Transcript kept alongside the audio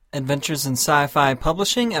Adventures in Sci-Fi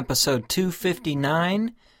Publishing, Episode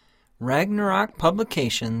 259, Ragnarok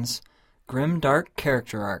Publications, Grimdark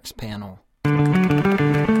Character Arcs Panel.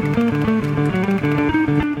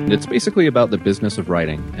 It's basically about the business of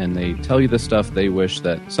writing, and they tell you the stuff they wish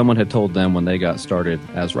that someone had told them when they got started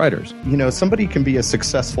as writers. You know, somebody can be a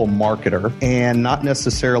successful marketer and not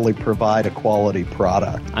necessarily provide a quality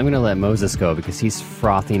product. I'm going to let Moses go because he's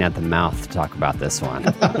frothing at the mouth to talk about this one.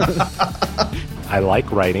 I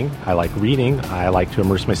like writing. I like reading. I like to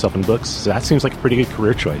immerse myself in books. So that seems like a pretty good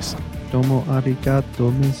career choice. Domo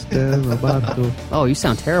arigato, Mr. Roboto. Oh, you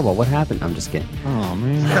sound terrible. What happened? I'm just kidding. Oh,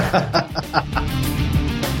 man.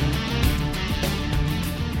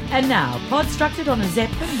 And now, pod-structed on a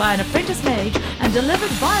zeppelin by an apprentice mage and delivered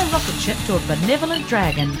via rocket ship to a benevolent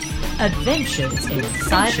dragon. Adventures in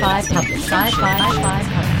Sci-Fi Publishing.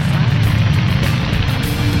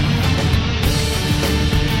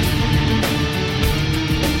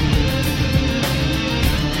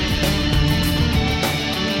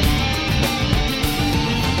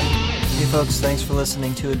 Hey folks, thanks for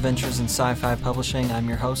listening to Adventures in Sci-Fi Publishing. I'm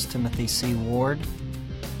your host, Timothy C. Ward.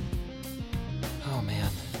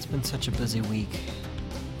 Been such a busy week.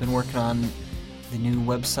 Been working on the new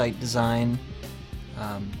website design.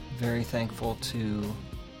 Very thankful to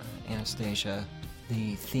Anastasia,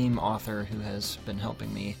 the theme author, who has been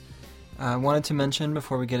helping me. I wanted to mention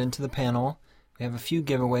before we get into the panel, we have a few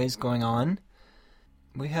giveaways going on.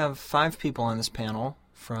 We have 5 people on this panel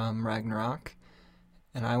from Ragnarok,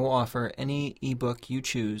 and I will offer any ebook you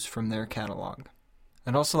choose from their catalog.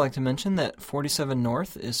 I'd also like to mention that 47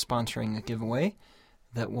 North is sponsoring a giveaway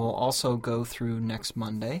that will also go through next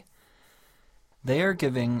Monday. They are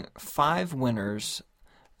giving 5 winners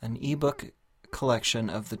an ebook collection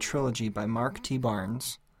of the trilogy by Mark T.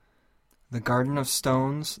 Barnes, The Garden of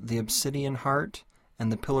Stones, The Obsidian Heart,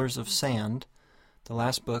 and The Pillars of Sand. The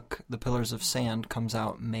last book, The Pillars of Sand, comes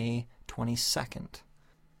out May 22nd.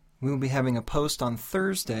 We will be having a post on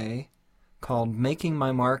Thursday called Making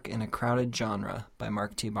My Mark in a Crowded Genre by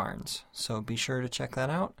Mark T. Barnes, so be sure to check that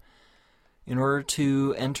out. In order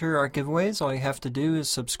to enter our giveaways, all you have to do is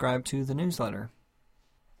subscribe to the newsletter.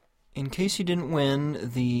 In case you didn't win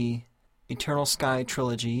the Eternal Sky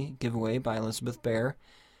Trilogy giveaway by Elizabeth Bear,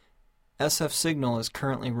 SF Signal is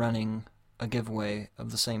currently running a giveaway of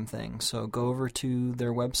the same thing. So go over to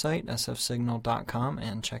their website, sfsignal.com,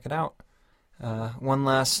 and check it out. One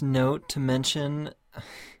last note to mention,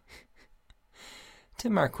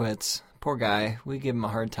 Tim Marquitz, poor guy, we give him a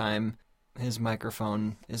hard time. His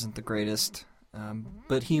microphone isn't the greatest,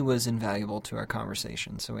 but he was invaluable to our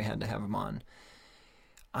conversation, so we had to have him on.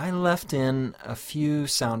 I left in a few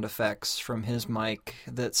sound effects from his mic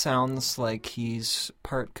that sounds like he's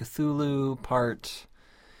part Cthulhu, part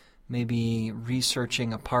maybe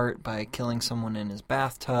researching a part by killing someone in his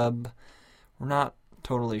bathtub. We're not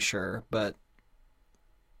totally sure, but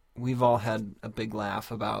we've all had a big laugh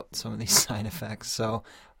about some of these side effects, so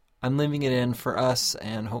I'm leaving it in for us,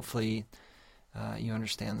 and hopefully you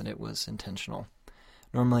understand that it was intentional.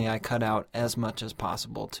 Normally I cut out as much as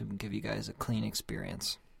possible to give you guys a clean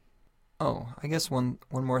experience. Oh, I guess one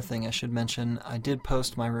more thing I should mention. I did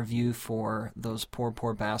post my review for Those Poor,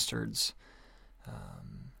 Poor Bastards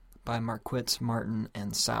by Marquitz, Martin,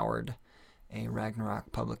 and Soward, a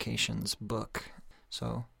Ragnarok Publications book.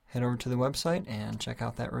 So head over to the website and check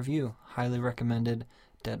out that review. Highly recommended.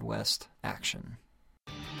 Dead West action.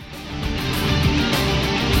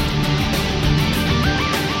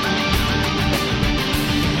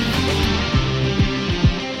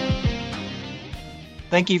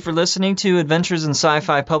 Thank you for listening to Adventures in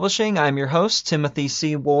Sci-Fi Publishing. I'm your host, Timothy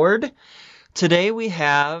C. Ward. Today we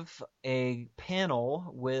have a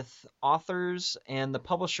panel with authors and the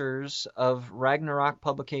publishers of Ragnarok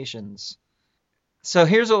Publications. So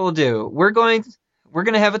here's what we'll do. We're going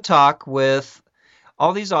to have a talk with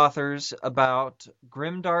all these authors about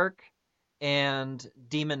Grimdark and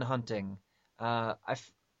demon hunting.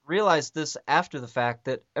 I've realized this after the fact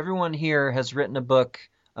that everyone here has written a book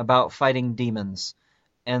about fighting demons.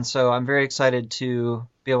 And so I'm very excited to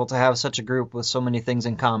be able to have such a group with so many things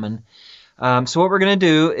in common. So what we're going to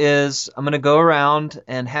do is I'm going to go around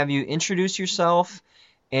and have you introduce yourself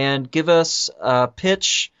and give us a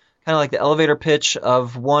pitch, kind of like the elevator pitch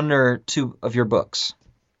of 1 or 2 of your books.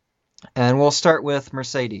 And we'll start with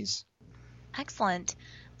Mercedes. Excellent.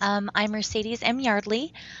 I'm Mercedes M.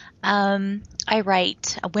 Yardley. I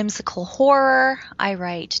write a whimsical horror. I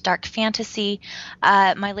write dark fantasy.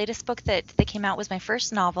 My latest book that came out was my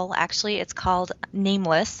first novel. Actually, it's called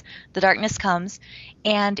Nameless, The Darkness Comes.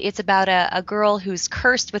 And it's about a girl who's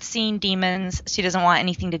cursed with seeing demons. She doesn't want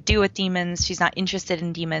anything to do with demons. She's not interested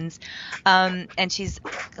in demons. And she's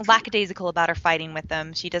lackadaisical about her fighting with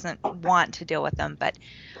them. She doesn't want to deal with them,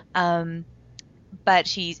 but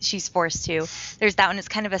she's forced to. There's that one. It's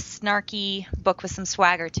kind of a snarky book with some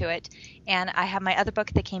swagger to it. And I have my other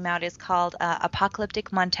book that came out is called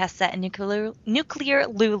Apocalyptic Montessa and Nuclear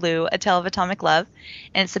Lulu, A Tale of Atomic Love.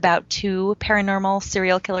 And it's about two paranormal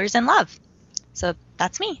serial killers in love. So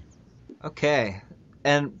that's me. Okay.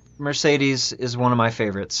 And Mercedes is one of my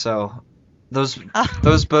favorites, so those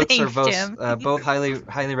books Thanks, are both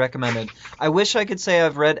highly recommended. I wish I could say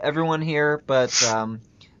I've read everyone here, but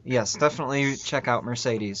yes, definitely check out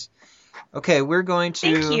Mercedes. Okay, we're going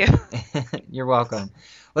to... Thank you. You're welcome.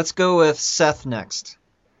 Let's go with Seth next.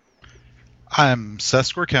 I'm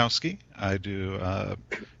Seth Skorkowski. I do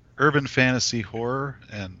urban fantasy horror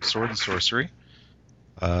and sword and sorcery.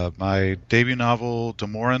 My debut novel,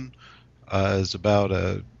 Demorin, is about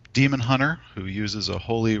a demon hunter who uses a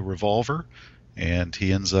holy revolver, and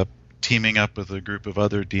he ends up teaming up with a group of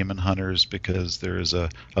other demon hunters because there is a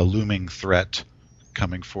looming threat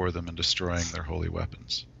coming for them and destroying their holy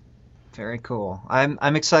weapons. Very cool.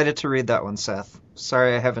 I'm excited to read that one, Seth.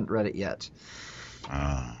 Sorry I haven't read it yet.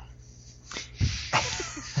 I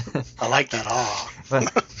like that. Better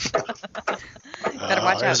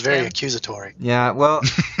watch out. It was very Tim. accusatory. Yeah, well,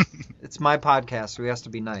 it's my podcast, so he has to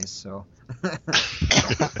be nice, so...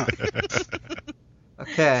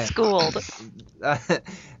 Okay. Schooled.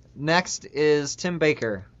 Next is Tim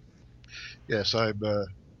Baker. Yes, I'm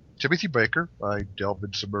Timothy Baker. I delve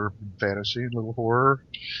into some urban fantasy and little horror.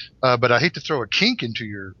 But I hate to throw a kink into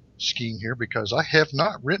your scheme here because I have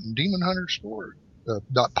not written Demon Hunter story,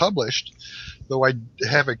 not published, though I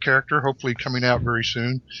have a character hopefully coming out very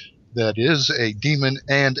soon that is a demon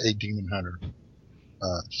and a demon hunter.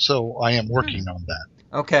 So I am working on that.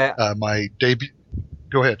 Okay. My debut...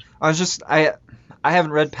 Go ahead. I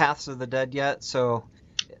haven't read Paths of the Dead yet, so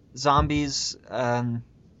zombies...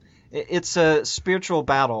 it's a spiritual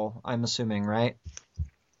battle, I'm assuming, right?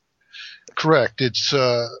 Correct. It's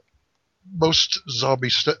most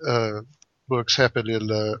zombie books happen in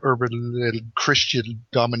urban,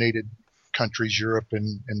 Christian-dominated countries, Europe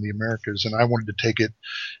and the Americas, and I wanted to take it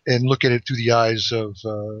and look at it through the eyes of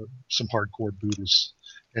some hardcore Buddhists.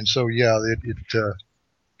 And so, yeah, it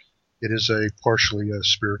is a partially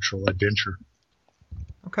spiritual adventure.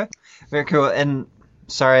 Okay, very cool. And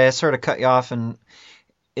sorry, I sort of cut you off. And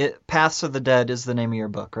Paths of the Dead is the name of your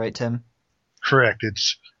book, right, Tim? Correct.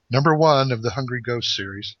 It's number 1 of the Hungry Ghost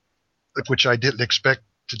series, which I didn't expect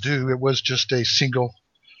to do. It was just a single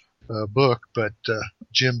book, but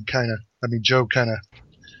Joe kind of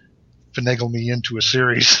finagled me into a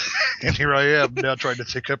series, and here I am now trying to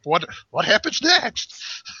think up what happens next.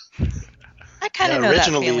 I kind of know that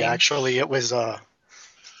feeling.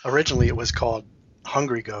 Originally it was called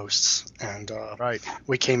Hungry Ghosts, and right.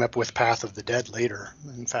 We came up with Path of the Dead later,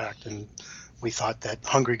 in fact, and we thought that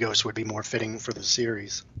Hungry Ghosts would be more fitting for the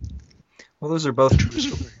series. Well, those are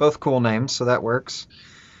both cool names, so that works.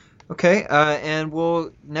 Okay, and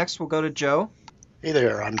we'll go to Joe. Hey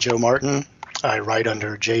there, I'm Joe Martin. I write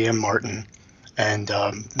under J.M. Martin, and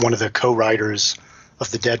one of the co-writers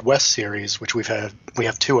of the Dead West series, which we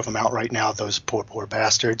have 2 of them out right now, Those Poor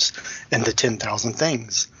Bastards and The 10,000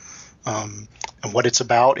 Things. And what it's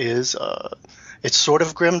about is it's sort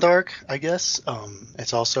of grimdark, I guess.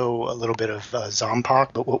 It's also a little bit of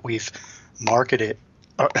Zombpoc, but what we've marketed,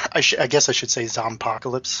 I guess I should say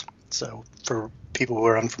Zompocalypse. So for people who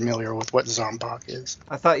are unfamiliar with what Zombpoc is,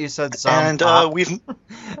 I thought you said Zompop. And I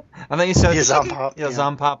thought you said Zompop. Yeah,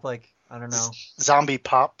 Zompop, like I don't know, zombie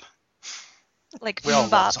pop. Like we all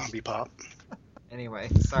love zombie pop. Anyway,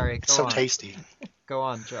 sorry. It's so tasty. Go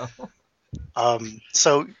on, Joe.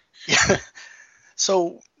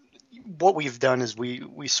 So what we've done is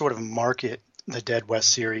we sort of market the Dead West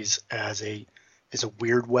series as a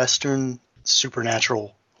weird Western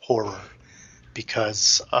supernatural horror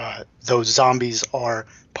because those zombies are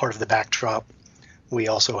part of the backdrop. We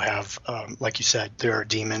also have, like you said, there are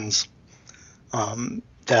demons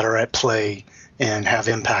that are at play and have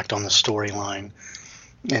impact on the storyline.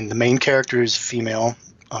 And the main character is female.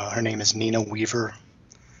 Her name is Nina Weaver,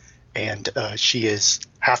 and she is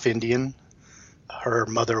half Indian. Her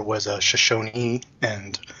mother was a Shoshone,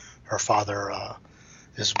 and her father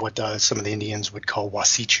is what some of the Indians would call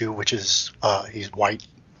Wasichu, which is he's white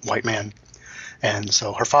man. And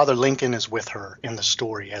so her father Lincoln is with her in the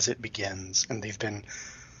story as it begins, and they've been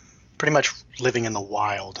pretty much living in the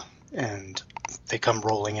wild, and they come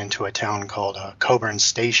rolling into a town called Coburn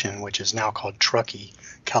Station, which is now called Truckee,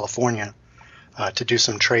 California, to do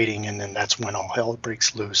some trading, and then that's when all hell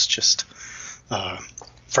breaks loose. Just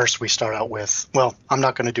first we start out with, well, I'm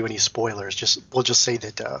not going to do any spoilers. We'll just say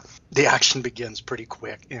that the action begins pretty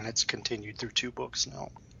quick, and it's continued through 2 books now.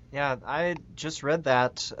 Yeah, I just read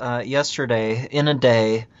that yesterday in a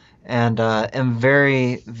day, and am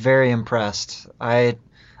very, very impressed.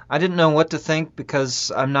 I didn't know what to think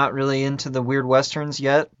because I'm not really into the weird westerns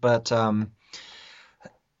yet, but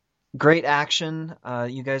great action.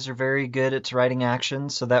 You guys are very good at writing action,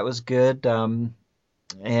 so that was good. And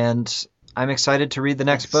I'm excited to read the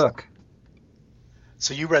next book.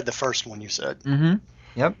 So you read the first one, you said? Mm-hmm.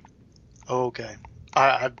 Yep. Okay.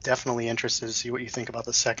 I'm definitely interested to see what you think about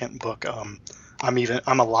the second book.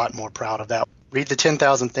 I'm a lot more proud of that. Read the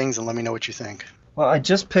 10,000 Things and let me know what you think. Well, I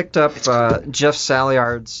just picked up Jeff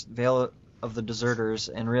Saliard's Veil of the Deserters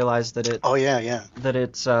and realized that that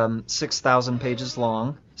it's 6,000 pages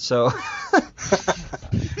long. So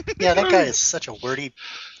yeah, that guy is such a wordy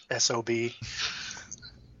SOB.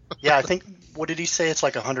 Yeah, I think, what did he say? It's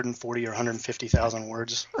like 140 or 150,000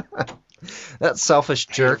 words. That selfish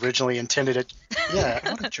jerk. He originally intended it.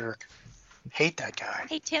 Yeah, what a jerk. Hate that guy.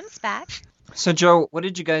 Hey, Tim's back. So, Joe, what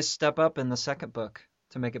did you guys step up in the second book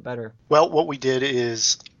to make it better? Well, what we did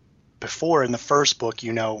is, before in the first book,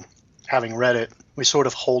 having read it, we sort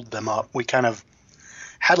of hold them up. We kind of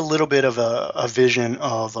had a little bit of a vision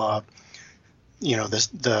of,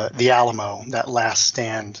 the Alamo, that last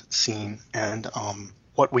stand scene. And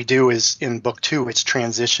what we do is, in book 2, it's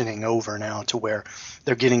transitioning over now to where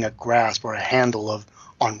they're getting a grasp or a handle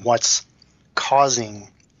on what's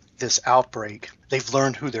causing this outbreak. They've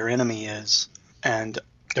learned who their enemy is, and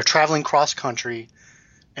they're traveling cross country,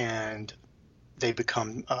 and they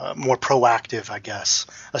become more proactive, I guess.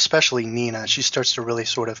 Especially Nina. She starts to really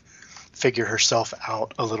sort of figure herself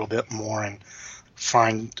out a little bit more, and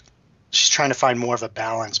she's trying to find more of a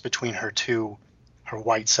balance between her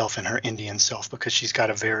white self and her Indian self, because she's got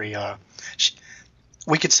a very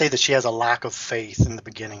we could say that she has a lack of faith in the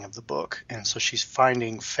beginning of the book, and so she's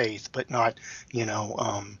finding faith, but not,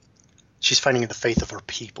 she's finding the faith of her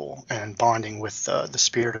people and bonding with the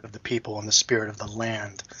spirit of the people and the spirit of the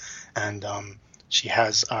land. And she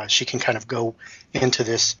can kind of go into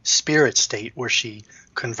this spirit state where she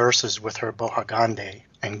converses with her Bohagande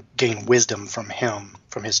and gain wisdom from him,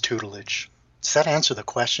 from his tutelage. Does that answer the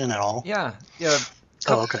question at all? Yeah.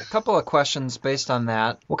 Okay. A couple of questions based on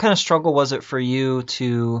that. What kind of struggle was it for you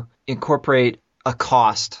to incorporate a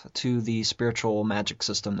cost to the spiritual magic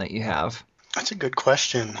system that you have? That's a good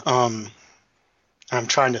question. I'm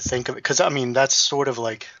trying to think of it, because that's sort of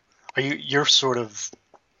like, you're sort of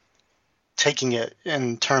taking it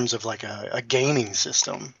in terms of like a gaming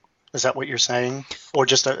system. Is that what you're saying? Or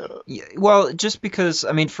just just because,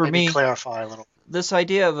 for me, clarify a little. This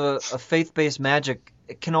idea of a faith-based magic,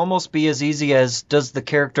 it can almost be as easy as, does the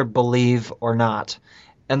character believe or not?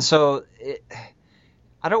 And so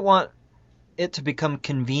I don't want it to become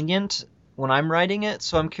convenient when I'm writing it,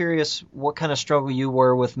 so I'm curious what kind of struggle you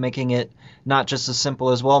were with making it not just as simple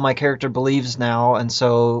as, well, my character believes now, and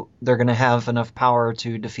so they're going to have enough power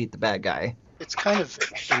to defeat the bad guy. It's kind of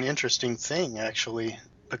an interesting thing, actually,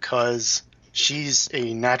 because she's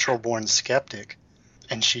a natural-born skeptic,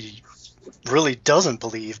 and she really doesn't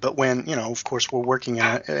believe. But when, of course, we're working in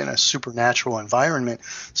a supernatural environment,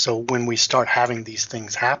 so when we start having these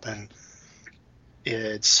things happen,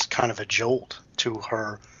 it's kind of a jolt to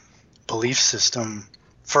her belief system.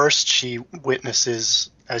 First, she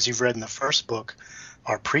witnesses, as you've read in the first book,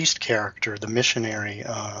 our priest character, the missionary,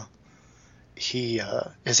 he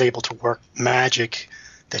is able to work magic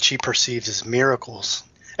that she perceives as miracles.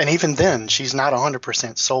 And even then, she's not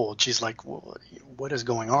 100% sold. She's like, well, what is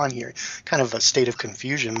going on here? Kind of a state of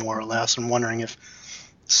confusion, more or less, and wondering if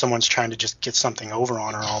someone's trying to just get something over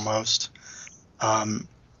on her almost.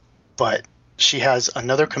 But she has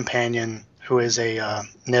another companion who is a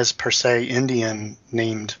Nez Perce Indian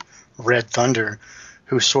named Red Thunder,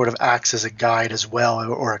 who sort of acts as a guide as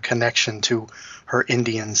well, or a connection to her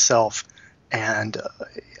Indian self. And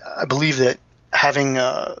I believe that having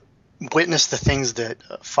witnessed the things that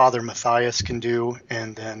Father Matthias can do,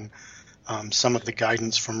 and then some of the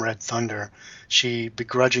guidance from Red Thunder, she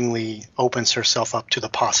begrudgingly opens herself up to the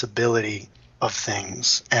possibility of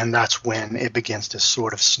things, and that's when it begins to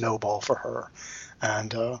sort of snowball for her.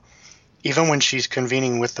 And even when she's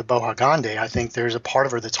convening with the Bohagande, I think there's a part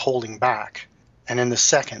of her that's holding back. And in the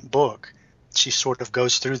second book, she sort of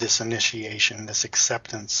goes through this initiation, this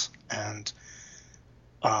acceptance, and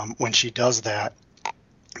when she does that,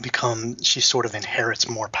 she sort of inherits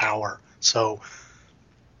more power. So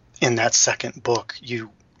in that second book,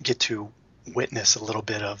 you get to witness a little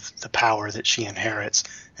bit of the power that she inherits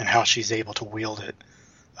and how she's able to wield it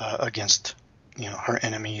against her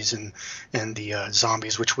enemies and the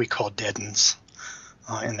zombies, which we call deadens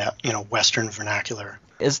in that Western vernacular.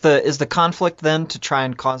 Is the conflict then to try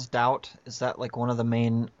and cause doubt? Is that like one of the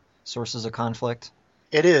main sources of conflict?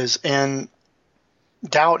 It is, and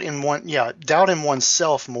doubt in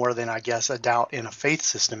oneself more than, I guess, a doubt in a faith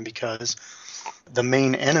system, because the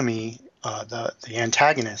main enemy, the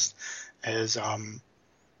antagonist, is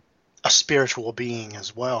a spiritual being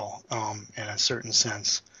as well. In a certain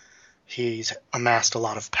sense, he's amassed a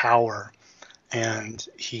lot of power, and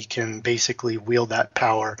he can basically wield that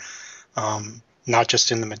power, not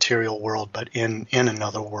just in the material world, but in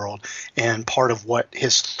another world. And part of what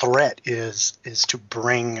his threat is to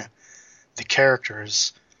bring the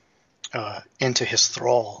characters into his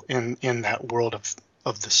thrall in that world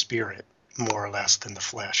of the spirit, more or less, than the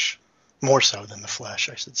flesh. More so than the flesh,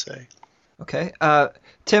 I should say. Okay.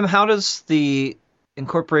 Tim, how does the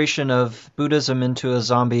incorporation of Buddhism into a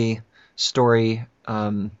zombie story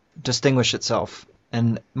distinguish itself,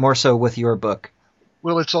 and more so with your book?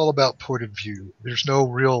 Well, it's all about point of view. There's no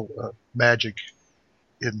real magic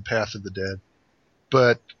in Path of the Dead,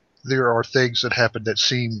 but there are things that happen that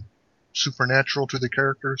seem supernatural to the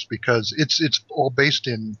characters, because it's all based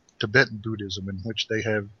in Tibetan Buddhism, in which they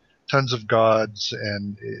have tons of gods,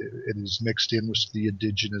 and it is mixed in with the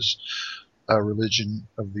indigenous religion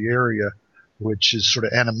of the area, which is sort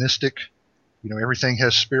of animistic. Everything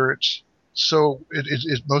has spirits. So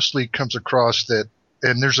it mostly comes across that,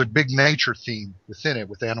 and there's a big nature theme within it,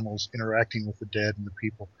 with animals interacting with the dead and the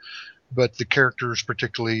people. But the characters,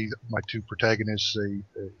 particularly my two protagonists,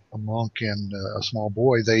 a monk and a small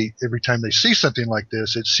boy, every time they see something like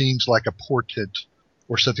this, it seems like a portent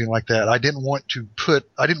or something like that. I didn't want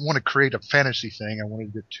to create a fantasy thing. I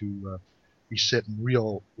wanted it to be set in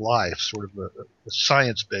real life, sort of a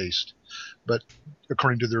science-based. But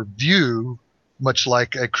according to their view, much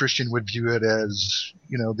like a Christian would view it as,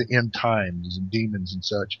 the end times and demons and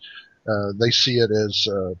such, they see it as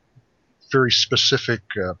very specific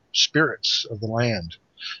spirits of the land,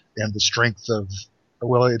 and the strength of,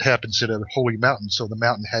 it happens at a holy mountain, so the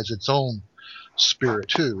mountain has its own spirit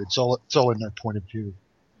too. It's all in their point of view.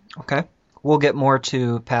 Okay. We'll get more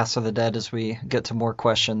to Paths of the Dead as we get to more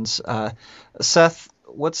questions. Seth,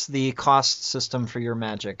 what's the cost system for your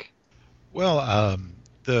magic? Well,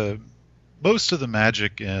 most of the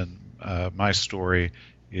magic in my story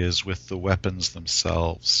is with the weapons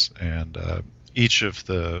themselves, and each of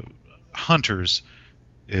the hunters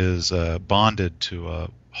is bonded to a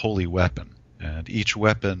holy weapon, and each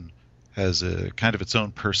weapon has a kind of its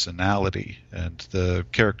own personality, and the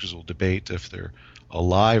characters will debate if they're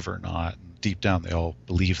alive or not. Deep down, they all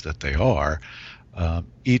believe that they are.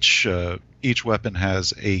 Each weapon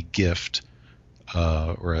has a gift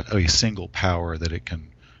or a single power that it can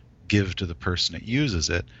give to the person that uses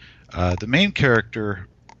it. The main character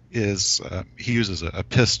he uses a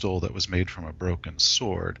pistol that was made from a broken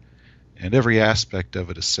sword, and every aspect of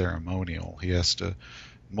it is ceremonial. He has to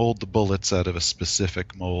mold the bullets out of a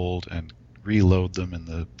specific mold and reload them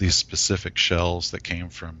in these specific shells that came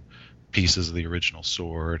from pieces of the original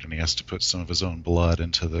sword, and he has to put some of his own blood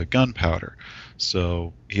into the gunpowder.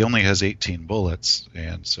 So he only has 18 bullets,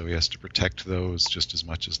 and so he has to protect those just as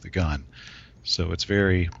much as the gun. So it's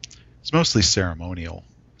mostly ceremonial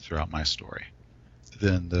throughout my story.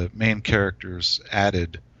 Then the main character's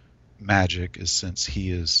added magic is, since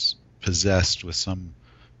he is possessed with some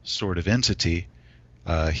sort of entity,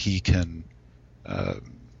 he can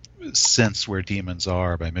sense where demons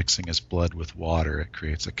are by mixing his blood with water. It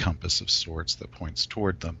creates a compass of sorts that points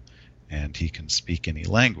toward them, and he can speak any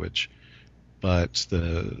language. But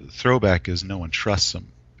the throwback is no one trusts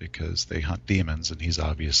him, because they hunt demons and he's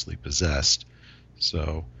obviously possessed.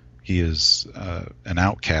 So he is an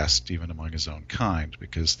outcast even among his own kind,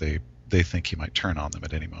 because they think he might turn on them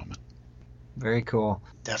at any moment. Very cool.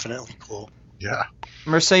 Definitely cool. Yeah.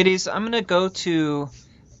 Mercedes, I'm going to go to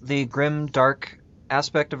the Grimdark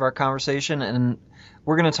aspect of our conversation, and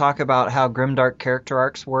we're going to talk about how Grimdark character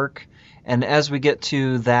arcs work. And as we get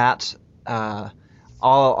to that, I'll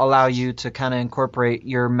allow you to kind of incorporate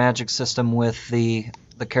your magic system with the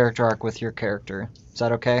character arc with your character. Is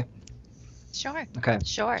that okay? Sure. Okay.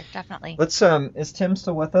 Sure, definitely. Let's. Is Tim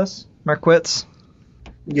still with us? Marquitz?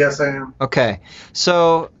 Yes, I am. Okay.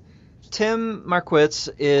 So Tim Marquitz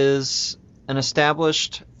is an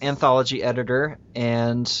established anthology editor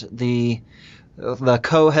and the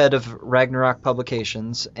co-head of Ragnarok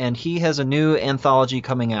Publications, and he has a new anthology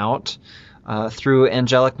coming out through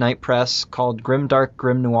Angelic Night Press called Grimdark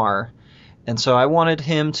Grim Noir. And so I wanted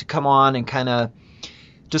him to come on and kind of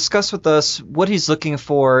discuss with us what he's looking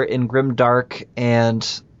for in Grimdark,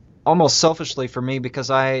 and almost selfishly for me, because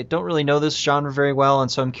I don't really know this genre very well,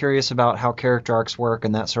 and so I'm curious about how character arcs work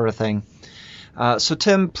and that sort of thing. So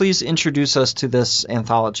Tim, please introduce us to this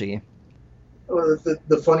anthology. Well,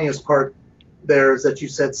 the funniest part there is that you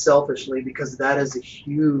said selfishly, because that is a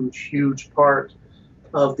huge, huge part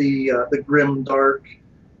of the Grimdark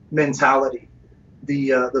mentality.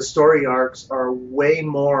 The story arcs are way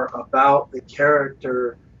more about the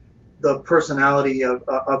character, the personality of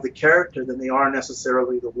the character, than they are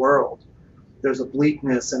necessarily the world. There's a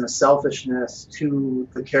bleakness and a selfishness to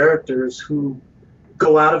the characters who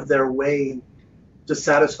go out of their way to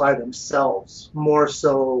satisfy themselves, more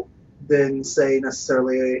so than, say,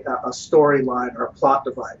 necessarily a storyline or a plot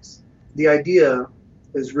device. The idea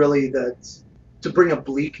is really that to bring a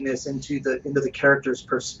bleakness into the character's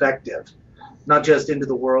perspective, not just into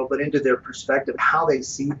the world, but into their perspective, how they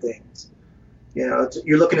see things. You know,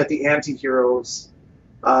 you're looking at the anti-heroes,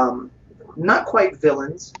 not quite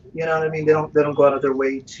villains. You know what I mean? They don't go out of their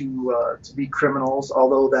way to be criminals,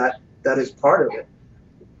 although that is part of it.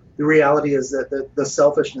 The reality is that the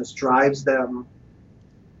selfishness drives them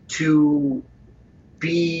to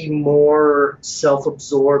be more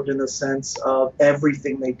self-absorbed in the sense of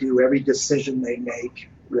everything they do, every decision they make,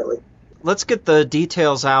 really. Let's get the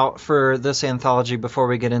details out for this anthology before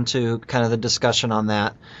we get into kind of the discussion on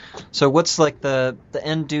that. So what's like the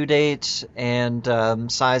end due date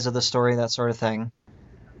and size of the story, that sort of thing?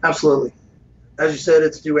 Absolutely. As you said,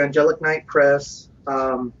 it's due Angelic Night Press.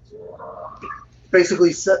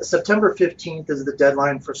 Basically, September 15th is the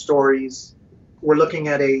deadline for stories. We're looking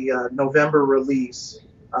at a November release.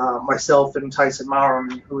 Myself and Tyson Maurer,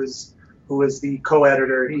 who is the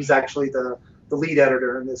co-editor, he's actually the lead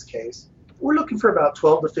editor in this case. We're looking for about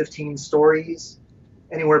 12 to 15 stories,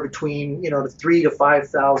 anywhere between 3,000 to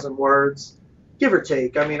 5,000 words, give or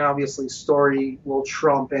take. I mean, obviously, story will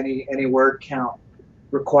trump any word count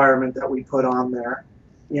requirement that we put on there.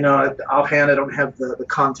 Offhand, I don't have the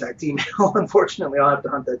contact email. Unfortunately, I'll have to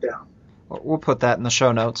hunt that down. We'll put that in the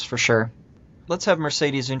show notes for sure. Let's have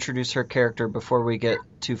Mercedes introduce her character before we get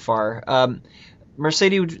too far.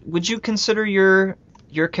 Mercedes, would you consider your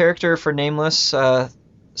character for Nameless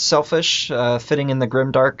selfish, fitting in the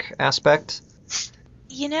grimdark aspect?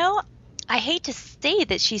 I hate to say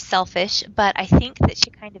that she's selfish, but I think that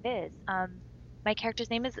she kind of is. My character's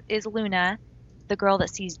name is Luna, the girl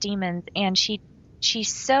that sees demons, and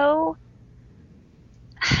she's so...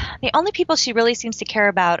 The only people she really seems to care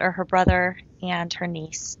about are her brother and her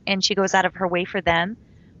niece, and she goes out of her way for them.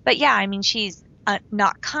 But yeah, I mean, she's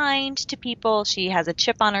not kind to people. She has a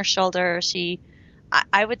chip on her shoulder.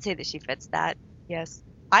 I would say that she fits that. Yes,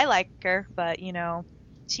 I like her, but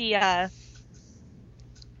she's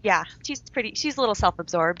she's a little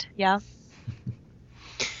self-absorbed. Yeah.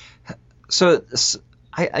 So,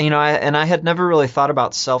 I had never really thought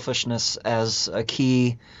about selfishness as a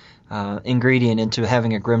key ingredient into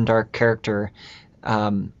having a grimdark character.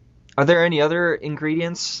 Are there any other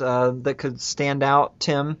ingredients that could stand out,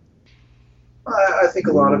 Tim? I think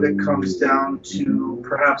a lot of it comes down to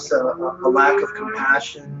perhaps a lack of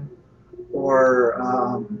compassion,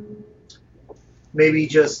 or maybe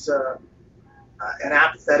just an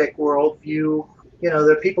apathetic worldview.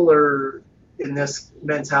 The people are in this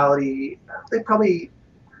mentality. They probably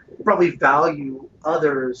value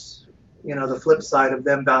others. The flip side of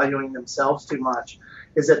them valuing themselves too much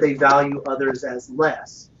is that they value others as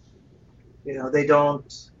less. They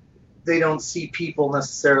don't see people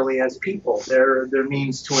necessarily as people. They're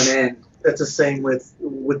means to an end. That's the same with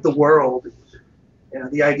the world.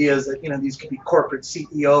 The idea is that these could be corporate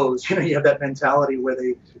CEOs. You have that mentality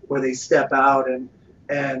where they step out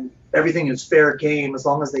and everything is fair game as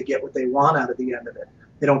long as they get what they want out of the end of it.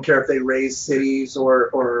 They don't care if they raise cities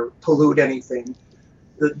or pollute anything.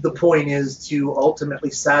 The point is to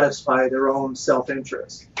ultimately satisfy their own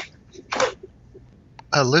self-interest.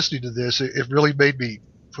 Listening to this, it really made me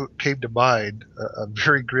came to mind a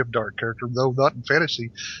very grimdark character, though not in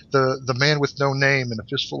fantasy, the man with no name and a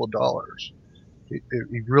fistful of dollars. He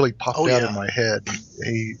really popped out in my head.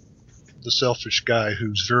 The selfish guy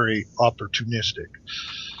who's very opportunistic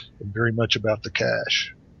and very much about the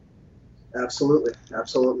cash. Absolutely.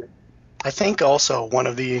 I think also one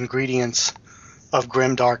of the ingredients of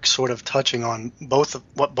grimdark, sort of touching on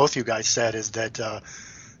what both you guys said, is that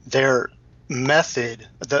their method,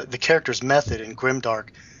 the character's method in grimdark,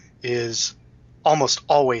 is almost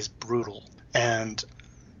always brutal, and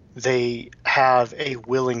they have a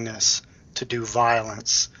willingness to do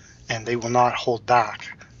violence, and they will not hold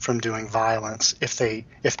back from doing violence if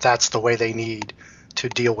that's the way they need to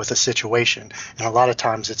deal with a situation. And a lot of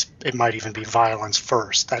times it might even be violence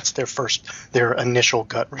first. That's their initial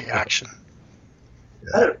gut reaction.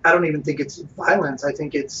 I don't even think it's violence. I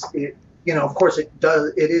think of course it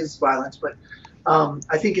is violence, but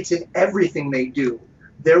I think it's in everything they do.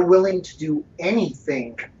 They're willing to do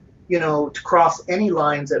anything, to cross any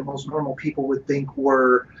lines that most normal people would think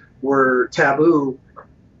were taboo.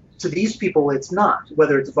 To these people, it's not,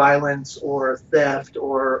 whether it's violence or theft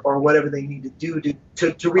or whatever they need to do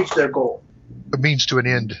to reach their goal. A means to an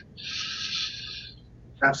end.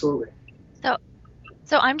 Absolutely.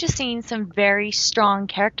 So I'm just seeing some very strong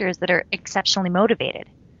characters that are exceptionally motivated.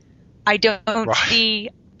 I don't see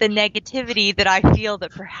the negativity that I feel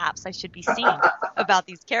that perhaps I should be seeing about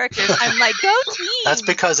these characters. I'm like, go team! That's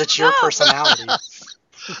because it's your personality.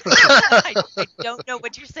 I don't know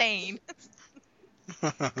what you're saying.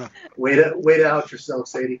 Way to out yourself,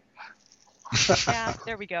 Sadie. Yeah,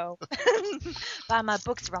 there we go. Buy my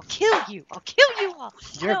books or I'll kill you. I'll kill you all.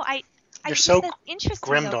 You're so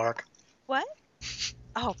interesting. Grimdark. What?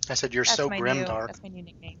 Oh, I said you're so Grimdark. That's my new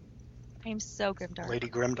nickname. I am so Grimdark. Lady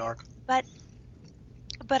Grimdark. But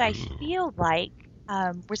I feel like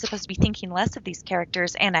we're supposed to be thinking less of these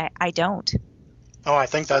characters, and I don't. Oh, I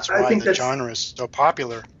think that's why the genre is so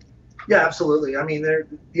popular. Yeah, absolutely. I mean,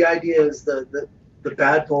 the idea is the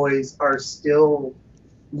bad boys are still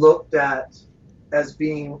looked at as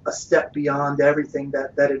being a step beyond everything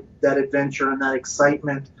that adventure and that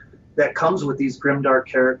excitement that comes with these grimdark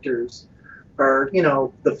characters. Or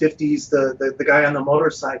the 50s, the guy on the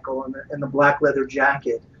motorcycle and the black leather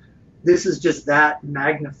jacket. This is just that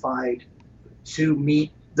magnified to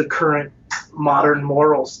meet the current modern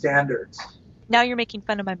moral standards. Now you're making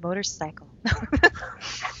fun of my motorcycle.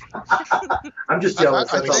 I'm just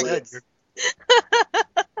jealous.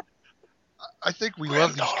 I think we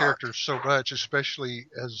love these characters so much, especially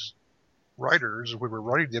as writers when we're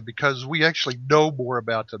writing them, because we actually know more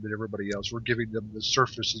about them than everybody else. We're giving them the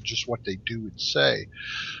surface of just what they do and say.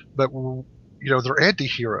 But, they're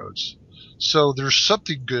anti-heroes. So there's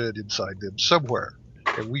something good inside them somewhere.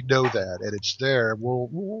 And we know that, and it's there. And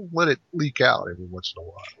we'll let it leak out every once in a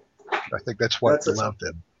while. I think that's why we love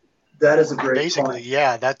them. That is a great Basically, point.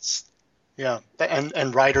 yeah.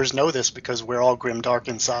 And writers know this because we're all grimdark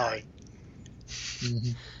inside.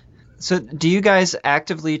 Mm-hmm. So do you guys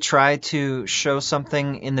actively try to show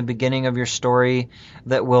something in the beginning of your story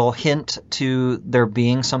that will hint to there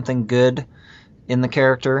being something good in the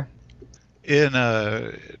character? In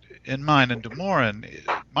mine, in Demorin,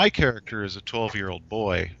 my character is a 12-year-old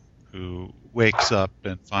boy who wakes up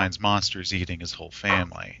and finds monsters eating his whole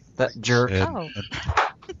family. That jerk. And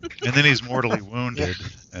then he's mortally wounded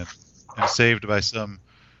and saved by some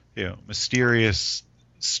mysterious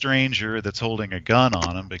stranger that's holding a gun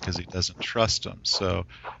on him because he doesn't trust him. So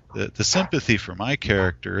the sympathy for my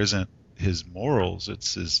character isn't his morals,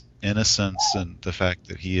 it's his innocence and the fact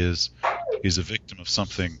that he's a victim of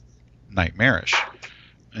something nightmarish.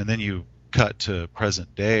 And then you cut to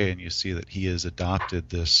present day and you see that he has adopted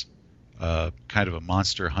this kind of a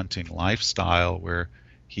monster hunting lifestyle where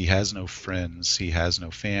he has no friends, he has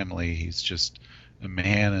no family, he's just a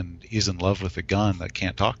man and he's in love with a gun that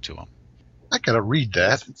can't talk to him. I gotta read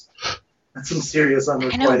that. That's some serious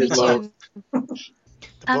unrequited love. The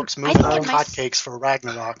book's moving like hotcakes for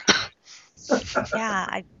Ragnarok.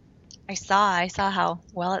 Yeah, I saw how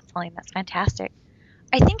well it's selling. That's fantastic.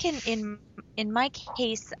 I think in my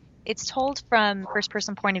case, it's told from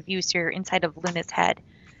first-person point of view, so you're inside of Luna's head.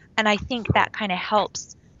 And I think that kind of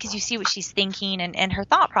helps because you see what she's thinking, and her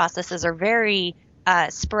thought processes are very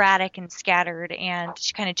sporadic and scattered, and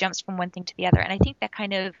she kind of jumps from one thing to the other. And I think that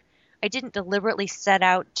kind of, I didn't deliberately set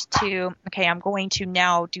out to, okay, I'm going to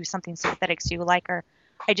now do something sympathetic so you like her.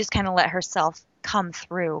 I just kind of let herself come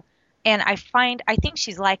through. And I think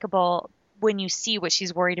she's likable when you see what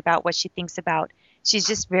she's worried about, what she thinks about. She's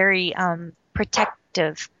just very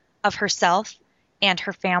protective of herself and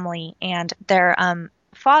her family and their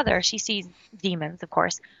father. She sees demons, of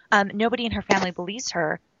course. Nobody in her family believes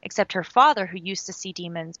her except her father, who used to see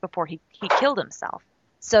demons before he killed himself.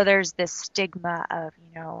 So there's this stigma of,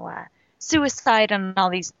 suicide and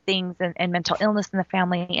all these things and mental illness in the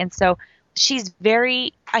family. And so she's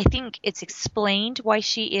very, I think it's explained why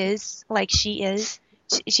she is like she is.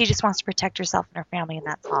 She just wants to protect herself and her family, and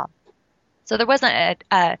that's all. So there wasn't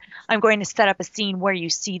I'm going to set up a scene where you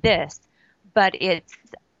see this, but it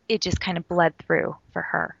just kind of bled through for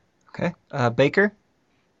her. Okay. Baker?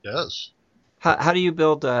 Yes. How do you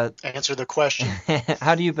build... Answer the question.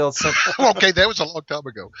 How do you build something... Okay, that was a long time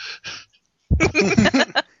ago.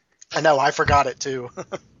 I know, I forgot it too.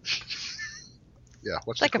 Yeah,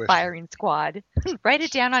 what's It's like the a question? firing squad. Write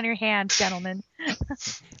it down on your hand, gentlemen.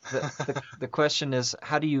 The question is,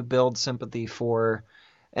 how do you build sympathy for...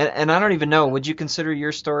 And I don't even know, would you consider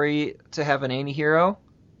your story to have an anti-hero?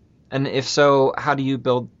 And if so, how do you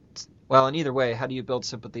build... Well, in either way, how do you build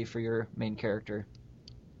sympathy for your main character?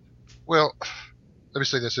 Well, let me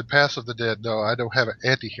say this. In Path of the Dead, no, I don't have an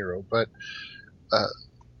anti-hero, but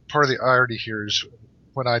part of the irony here is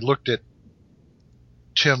when I looked at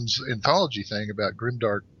Tim's anthology thing about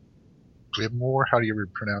Grimdark, Glimmore, how do you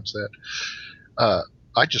pronounce that?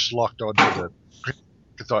 I just locked onto the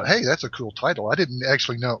and thought, hey, that's a cool title. I didn't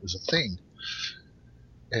actually know it was a thing.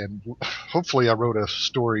 And hopefully I wrote a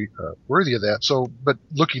story worthy of that. So, but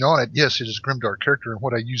looking on it, yes, it is a Grimdark character, and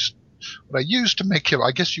what I used to make him,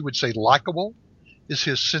 I guess you would say, likable, is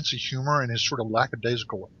his sense of humor and his sort of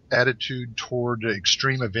lackadaisical attitude toward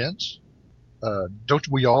extreme events. Don't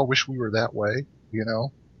we all wish we were that way,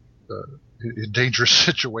 in dangerous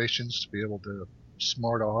situations, to be able to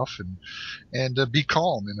smart off and be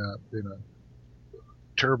calm in a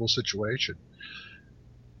terrible situation.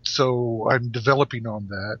 So I'm developing on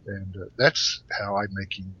that, and that's how I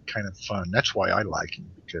make him kind of fun. That's why I like him,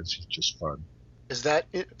 because he's just fun. Is that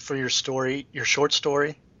it for your story, your short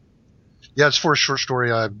story? Yeah, it's for a short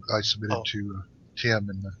story I submitted to Tim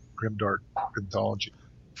in the Grimdark anthology.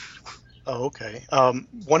 Oh, okay.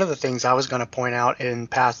 One of the things I was going to point out in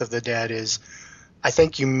Path of the Dead is I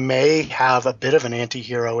think you may have a bit of an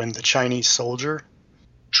anti-hero in the Chinese soldier.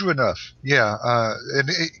 True enough, yeah.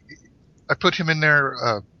 I put him in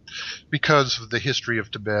there because of the history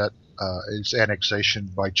of Tibet, its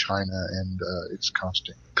annexation by China, and its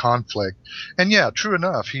constant conflict. And yeah, true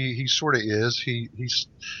enough, he sort of is. He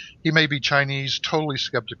may be Chinese, totally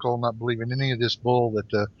skeptical, not believing any of this bull that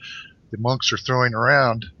the monks are throwing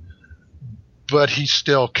around, but he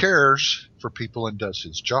still cares for people and does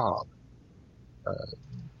his job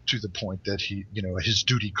to the point that his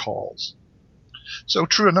duty calls. So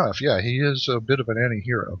true enough, yeah, he is a bit of an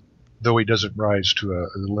anti-hero, though he doesn't rise to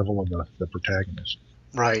the level of the protagonist.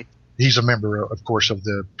 Right. He's a member, of course, of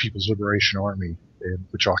the People's Liberation Army,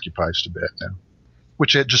 which occupies Tibet now,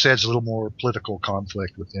 which it just adds a little more political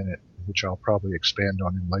conflict within it, which I'll probably expand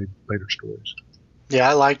on in later stories. Yeah,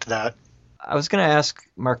 I liked that. I was going to ask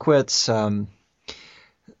Marquitz,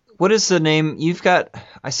 what is the name?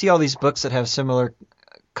 I see all these books that have similar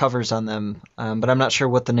covers on them, but I'm not sure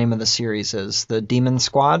what the name of the series is. The Demon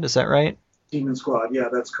Squad, is that right? Demon Squad, yeah,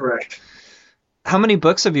 that's correct. How many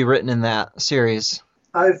books have you written in that series?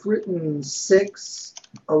 I've written 6,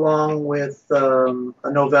 along with a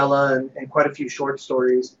novella and quite a few short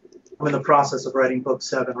stories. I'm in the process of writing book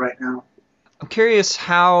 7 right now. I'm curious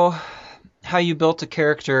how you built a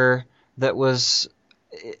character that was...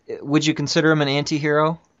 Would you consider him an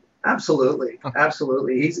anti-hero? Absolutely, okay.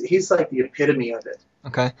 Absolutely. He's like the epitome of it.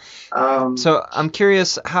 Okay. So I'm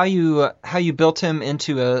curious how you built him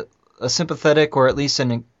into a sympathetic, or at least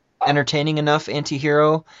an entertaining enough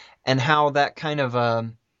anti-hero, and how that kind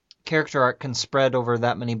of character arc can spread over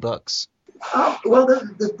that many books. Well,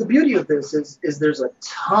 the beauty of this is there's a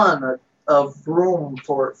ton of room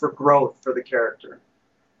for growth for the character.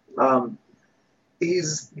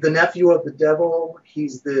 He's the nephew of the devil.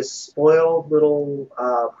 He's this spoiled little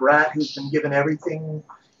brat who's been given everything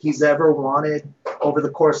he's ever wanted over the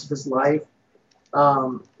course of his life.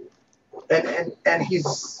 And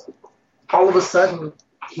he's all of a sudden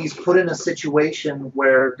he's put in a situation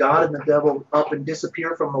where God and the devil up and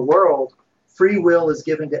disappear from the world. Free will is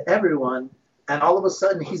given to everyone, and all of a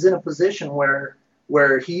sudden he's in a position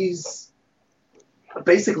where he's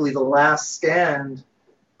basically the last stand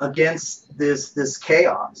against this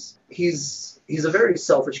chaos. He's a very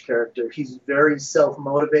selfish character. He's very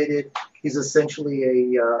self-motivated. He's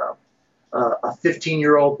essentially a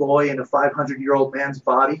 15-year-old boy in a 500-year-old man's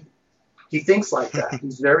body. He thinks like that.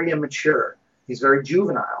 He's very immature. He's very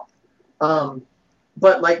juvenile.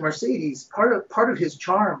 But like Mercedes, part of his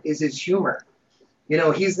charm is his humor.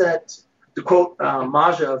 He's that, to quote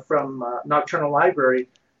Maja from Nocturnal Library,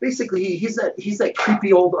 basically he's that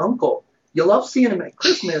creepy old uncle. You love seeing him at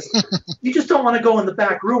Christmas. You just don't want to go in the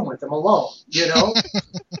back room with him alone,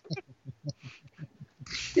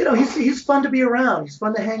 He's fun to be around. He's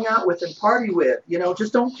fun to hang out with and party with.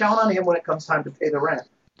 Just don't count on him when it comes time to pay the rent.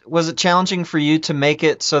 Was it challenging for you to make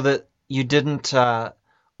it so that you didn't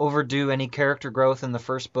overdo any character growth in the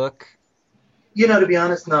first book? To be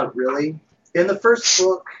honest, not really. In the first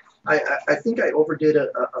book, I think I overdid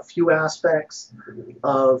a few aspects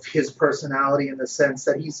of his personality, in the sense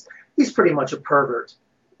that he's pretty much a pervert.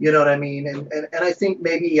 You know what I mean? And I think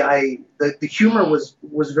maybe the humor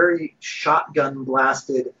was very shotgun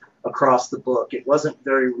blasted across the book. It wasn't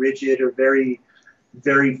very rigid or very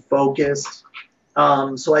very focused.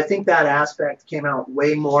 So I think that aspect came out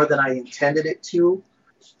way more than I intended it to.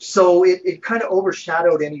 So it kind of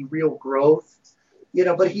overshadowed any real growth,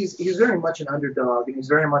 but he's very much an underdog, and he's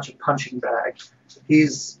very much a punching bag.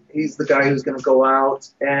 He's the guy who's going to go out,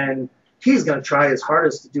 and he's going to try his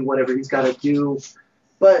hardest to do whatever he's got to do,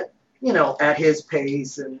 but, at his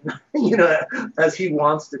pace and, as he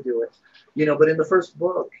wants to do it. But in the first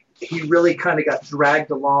book, he really kind of got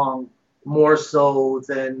dragged along more so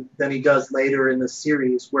than he does later in the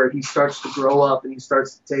series, where he starts to grow up and he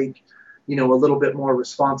starts to take, a little bit more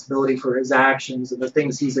responsibility for his actions and the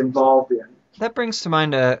things he's involved in. That brings to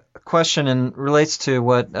mind a question and relates to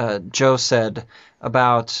what Joe said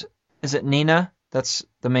about, is it Nina? That's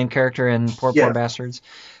the main character in Poor Bastards.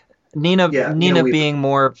 Nina being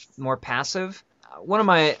more passive. One of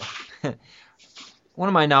my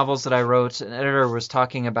novels that I wrote, an editor was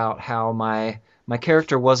talking about how my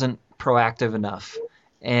character wasn't proactive enough,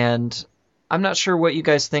 and I'm not sure what you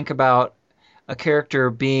guys think about a character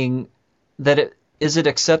being that. Is it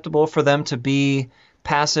acceptable for them to be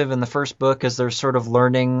passive in the first book as they're sort of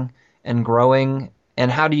learning and growing, and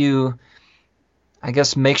how do you, I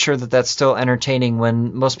guess, make sure that that's still entertaining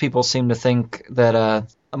when most people seem to think that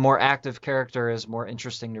a more active character is more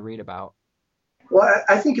interesting to read about? Well,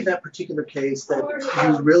 I think in that particular case that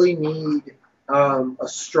you really need a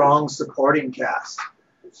strong supporting cast.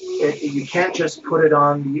 You can't just put it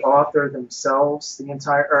on the author themselves the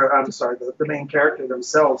main character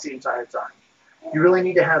themselves the entire time. You really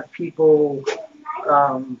need to have people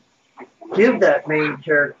give that main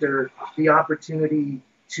character the opportunity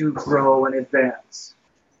to grow and advance.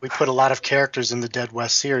 We put a lot of characters in the Dead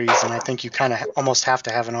West series, and I think you kind of almost have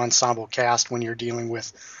to have an ensemble cast when you're dealing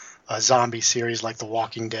with a zombie series like The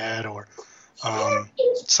Walking Dead or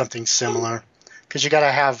something similar. Because you got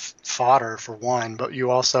to have fodder for one, but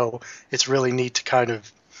it's really neat to kind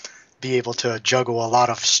of be able to juggle a lot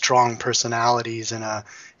of strong personalities in a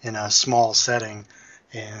small setting.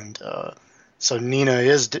 And so Nina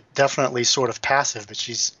is definitely sort of passive, but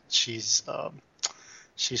she's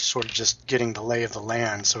sort of just getting the lay of the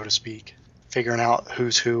land, so to speak, figuring out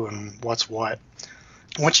who's who and what's what.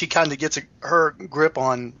 Once she kind of gets her grip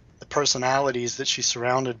on the personalities that she's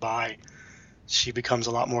surrounded by, she becomes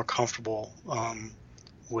a lot more comfortable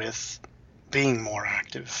with being more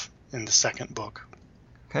active in the second book.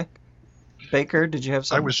 Okay. Baker, did you have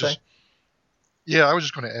something to say? I was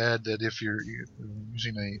just going to add that if you're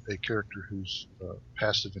using a character who's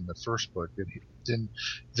passive in the first book, then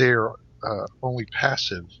they're only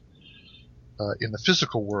passive in the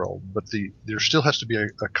physical world, but there still has to be a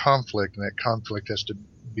conflict, and that conflict has to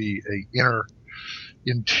be a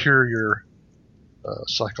interior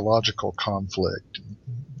psychological conflict.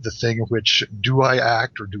 The thing in which, do I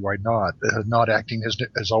act or do I not? Not acting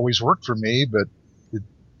has always worked for me, but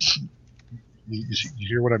you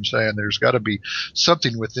hear what I'm saying? There's got to be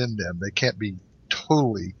something within them. They can't be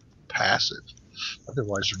totally passive.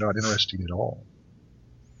 Otherwise, they're not interesting at all.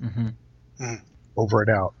 Mm-hmm. Over and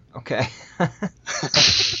out. Okay.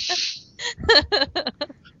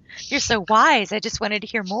 You're so wise. I just wanted to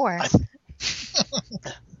hear more.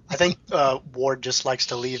 I think Ward just likes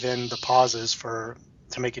to leave in the pauses to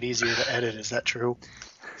make it easier to edit. Is that true?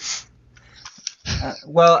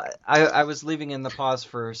 Well, I was leaving in the pause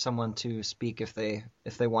for someone to speak if they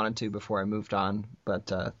wanted to before I moved on,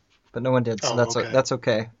 but no one did, so that's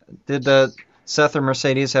okay. Did Seth or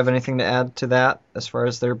Mercedes have anything to add to that as far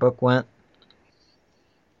as their book went?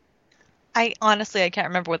 I can't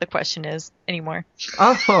remember what the question is anymore.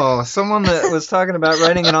 Oh, someone that was talking about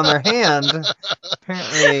writing it on their hand.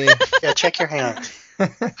 Apparently. Yeah, check your hand.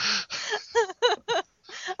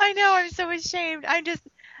 I know, I'm so ashamed. I'm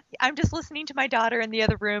just listening to my daughter in the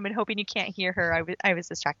other room and hoping you can't hear her. I was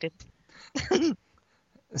distracted.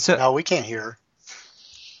 No, we can't hear her.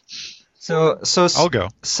 So I'll go.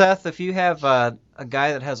 Seth, if you have a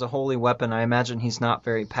guy that has a holy weapon, I imagine he's not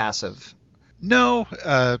very passive. No,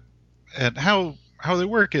 and how they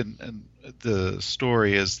work in the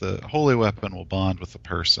story is the holy weapon will bond with the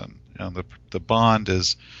person. The bond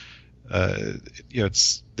is,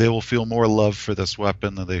 they will feel more love for this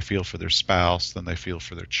weapon than they feel for their spouse, than they feel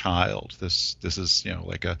for their child. This is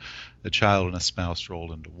like a child and a spouse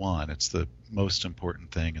rolled into one. It's the most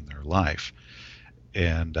important thing in their life.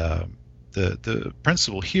 And the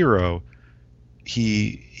principal hero,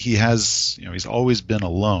 he has he's always been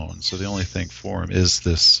alone, so the only thing for him is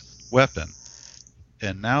this weapon.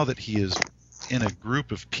 And now that he is in a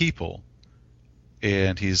group of people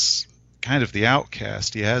and he's kind of the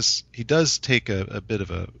outcast, he does take a bit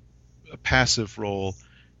of a passive role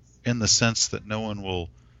in the sense that no one will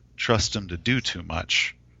trust him to do too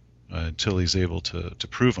much. until he's able to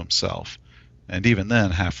prove himself. And even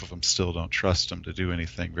then, half of them still don't trust him to do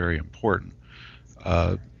anything very important.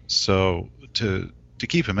 So to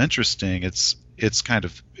keep him interesting, it's kind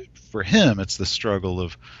of, for him, it's the struggle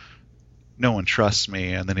of no one trusts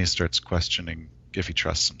me, and then he starts questioning if he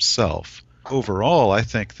trusts himself. Overall, I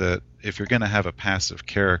think that if you're going to have a passive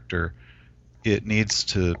character, it needs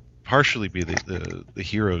to partially be the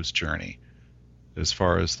hero's journey, as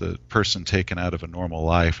far as the person taken out of a normal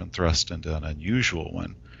life and thrust into an unusual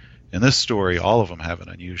one. In this story, all of them have an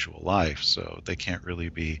unusual life, so they can't really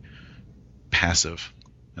be passive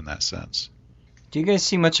in that sense. Do you guys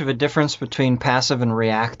see much of a difference between passive and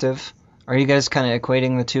reactive? Are you guys kind of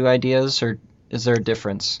equating the two ideas, or is there a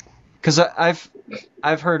difference? Because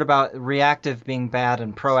I've heard about reactive being bad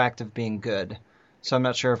and proactive being good, so I'm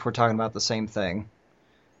not sure if we're talking about the same thing.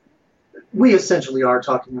 We essentially are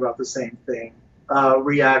talking about the same thing.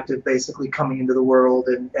 Reactive, basically coming into the world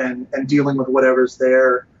and dealing with whatever's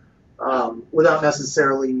there without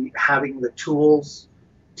necessarily having the tools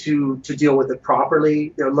to deal with it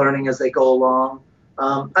properly. They're learning as they go along.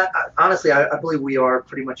 Honestly, I believe we are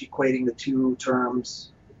pretty much equating the two terms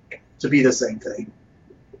to be the same thing.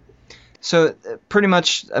 So pretty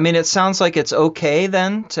much, I mean, it sounds like it's okay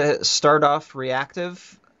then to start off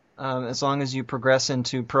reactive as long as you progress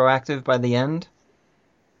into proactive by the end?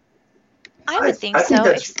 I would think so. Think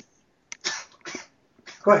that's...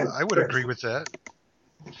 Go ahead. I would agree with that.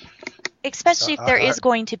 Especially if there is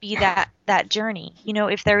going to be that journey,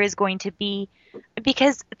 if there is going to be,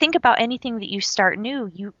 because think about anything that you start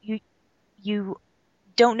new, you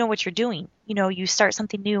don't know what you're doing. You start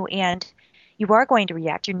something new and you are going to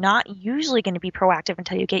react. You're not usually going to be proactive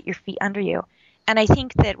until you get your feet under you. And I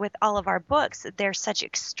think that with all of our books, there's such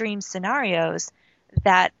extreme scenarios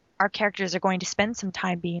that our characters are going to spend some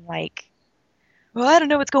time being like, well, I don't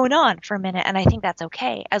know what's going on for a minute. And I think that's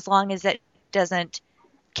okay, as long as it doesn't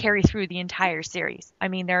carry through the entire series. I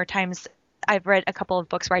mean, there are times I've read a couple of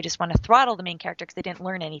books where I just want to throttle the main character because they didn't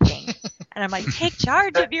learn anything. And I'm like, take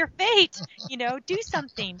charge of your fate, do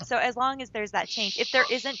something. So as long as there's that change, if there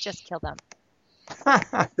isn't, just kill them.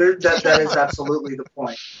 That is absolutely the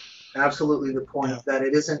point. Absolutely the point, that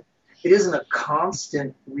it isn't a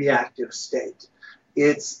constant reactive state.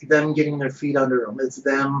 It's them getting their feet under them. It's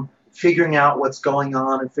them figuring out what's going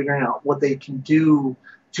on and figuring out what they can do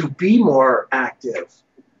to be more active.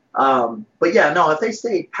 But yeah, no, if they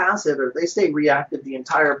stay passive or if they stay reactive the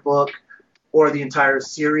entire book or the entire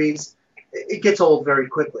series, it gets old very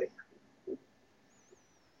quickly.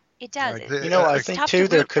 It does. Right. I think too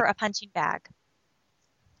there could for a punching bag.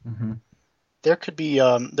 Mm-hmm. There could be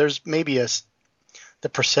there's maybe the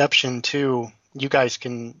perception too. You guys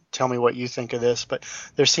can tell me what you think of this, but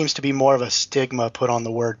there seems to be more of a stigma put on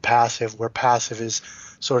the word passive, where passive is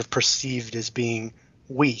sort of perceived as being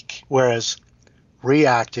weak, whereas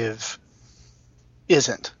reactive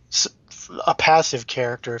isn't. A passive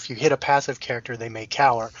character, if you hit a passive character, they may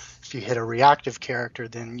cower. If you hit a reactive character,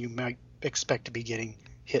 then you might expect to be getting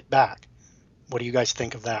hit back. What do you guys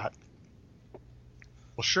think of that?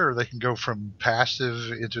 Well, sure, they can go from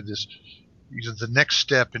passive into the next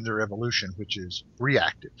step in their evolution, which is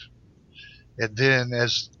reactive. And then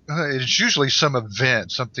it's usually some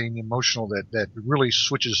event, something emotional that really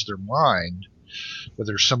switches their mind,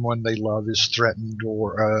 whether someone they love is threatened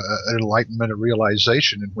or an enlightenment, a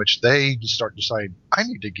realization in which they start deciding, I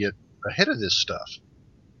need to get ahead of this stuff,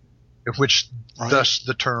 in which thus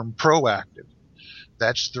the term proactive.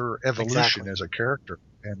 That's their evolution as a character,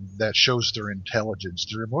 and that shows their intelligence,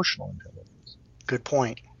 their emotional intelligence. Good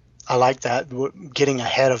point. I like that. Getting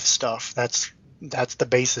ahead of stuff. That's the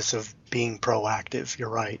basis of being proactive. You're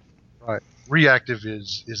right. Right. Reactive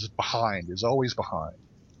is behind, is always behind.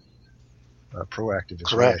 Proactive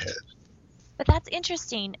is right ahead. But that's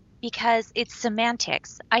interesting because it's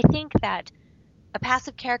semantics. I think that a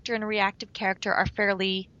passive character and a reactive character are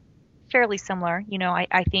fairly similar.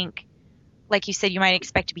 I think, like you said, you might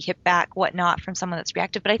expect to be hit back, whatnot, from someone that's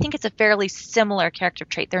reactive. But I think it's a fairly similar character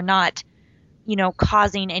trait. They're not,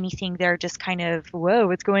 causing anything. They're just kind of, whoa,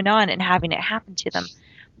 what's going on, and having it happen to them.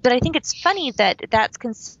 But I think it's funny that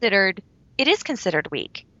it is considered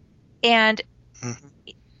weak. And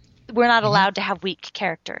we're not allowed to have weak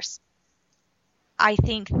characters. I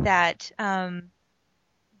think that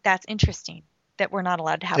that's interesting, that we're not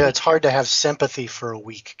allowed to have weak it's hard to have sympathy for a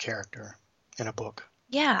weak character in a book.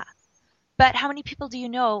 Yeah. But how many people do you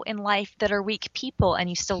know in life that are weak people and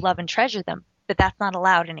you still love and treasure them? But that's not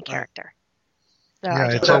allowed in a character. So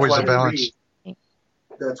it's always a balance.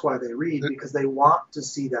 That's why they read, because they want to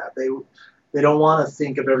see that. They don't want to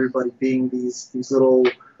think of everybody being these little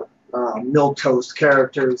milquetoast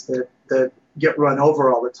characters that get run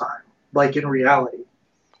over all the time. like in reality.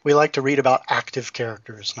 We like to read about active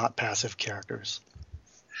characters, not passive characters.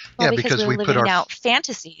 Well, Yeah, because we we're put living our out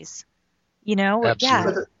fantasies, you know? Absolutely. Yeah.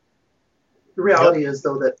 But the reality is,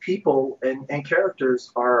 though, that people and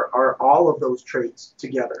characters are all of those traits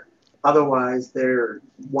together. Otherwise, they're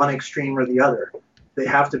one extreme or the other. They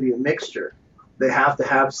have to be a mixture. They have to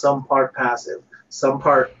have some part passive, some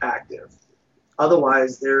part active.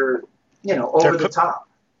 Otherwise, they're, over the top,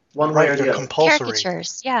 one way or the they're other. compulsory.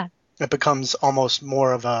 Caricatures, yeah. It becomes almost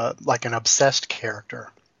more of like an obsessed character,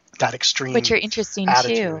 that extreme Which are interesting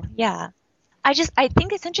attitude. too. Yeah. I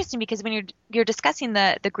think it's interesting because when you're discussing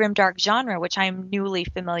the Grimdark genre, which I'm newly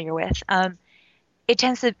familiar with, it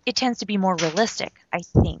tends to be more realistic, I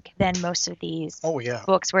think, than most of these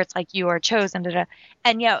books where it's like you are chosen,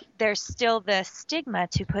 and yet there's still the stigma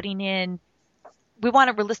to putting in. We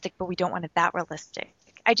want it realistic, but we don't want it that realistic.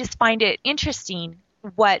 I just find it interesting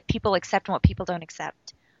what people accept and what people don't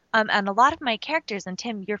accept. And a lot of my characters, and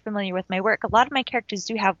Tim, you're familiar with my work. A lot of my characters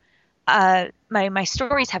do have my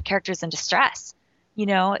stories have characters in distress.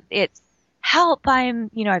 It's help.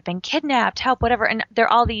 I've been kidnapped. Help, whatever. And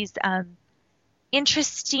they're all these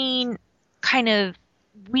interesting kind of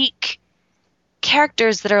weak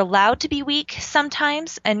characters that are allowed to be weak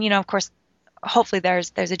sometimes. And, of course, hopefully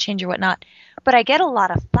there's a change or whatnot. But I get a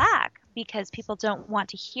lot of flack because people don't want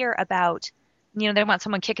to hear about, they want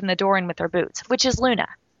someone kicking the door in with their boots, which is Luna.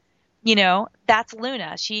 That's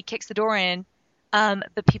Luna. She kicks the door in,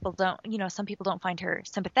 but people don't, some people don't find her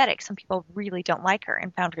sympathetic. Some people really don't like her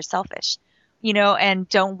and found her selfish, and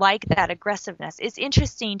don't like that aggressiveness. It's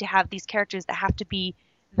interesting to have these characters that have to be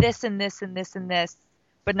this and this and this and this,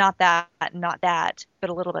 but not that, but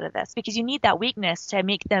a little bit of this, because you need that weakness to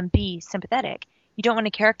make them be sympathetic. You don't want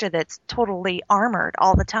a character that's totally armored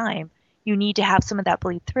all the time. You need to have some of that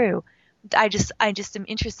bleed through. I just am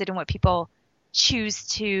interested in what people choose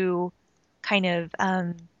to kind of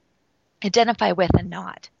identify with and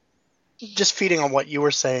not. Just feeding on what you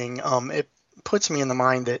were saying, it puts me in the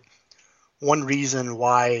mind that one reason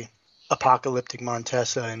why Apocalyptic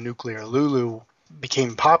Montessa and Nuclear Lulu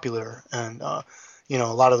became popular, and a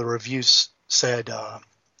lot of the reviews said,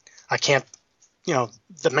 I can't,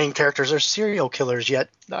 the main characters are serial killers, yet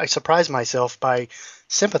I surprise myself by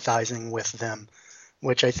sympathizing with them,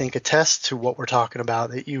 which I think attests to what we're talking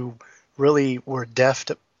about, that you really were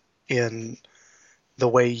deft in the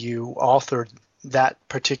way you authored that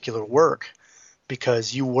particular work,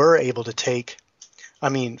 because you were able to take,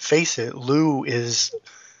 face it,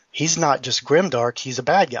 he's not just grimdark, he's a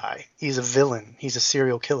bad guy. He's a villain. He's a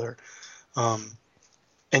serial killer.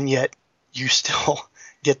 And yet you still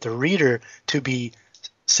get the reader to be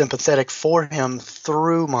sympathetic for him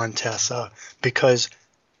through Montessa, because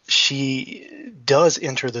she does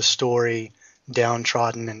enter the story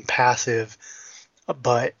downtrodden and passive,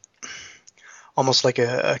 but almost like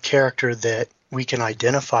a character that we can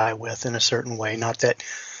identify with in a certain way. Not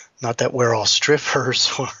that we're all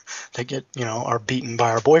strippers or that get, are beaten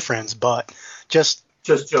by our boyfriends, but just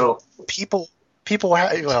Joe. People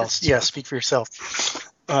speak for yourself.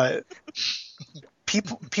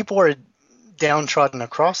 People are downtrodden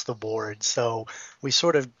across the board, so we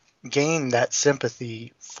sort of gain that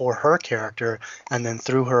sympathy for her character, and then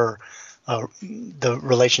through her, the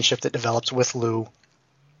relationship that develops with Lou,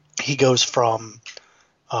 he goes from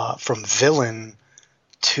villain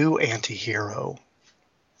to anti-hero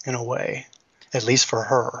in a way, at least for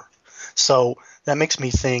her. So that makes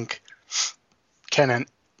me think,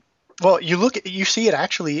 you see it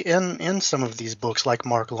actually in some of these books, like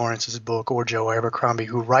Mark Lawrence's book or Joe Abercrombie,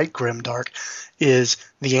 who write Grimdark, is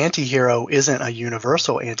the anti-hero isn't a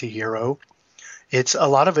universal anti-hero. It's a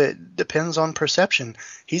lot of it depends on perception.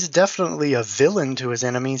 He's definitely a villain to his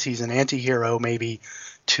enemies. He's an anti-hero maybe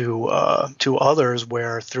to others,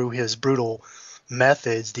 where through his brutal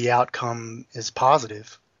methods the outcome is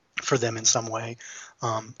positive for them in some way.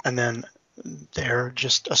 And then they're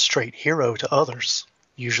just a straight hero to others.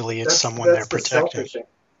 Usually it's someone they're protecting.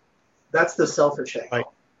 That's the selfish angle. Right.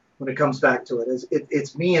 When it comes back to it,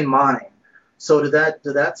 it's me and mine. So to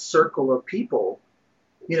that circle of people,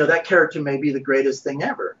 that character may be the greatest thing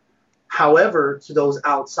ever. However, to those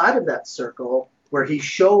outside of that circle, where he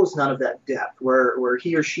shows none of that depth, where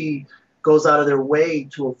he or she goes out of their way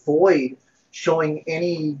to avoid showing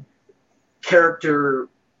any character,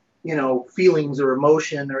 feelings or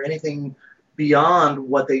emotion or anything beyond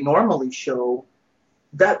what they normally show,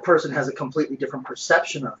 that person has a completely different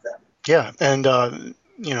perception of them. Yeah, and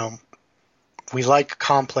we like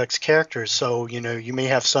complex characters, so you may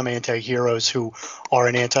have some anti-heroes who are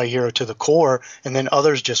an anti-hero to the core, and then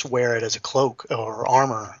others just wear it as a cloak or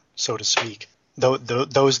armor, so to speak.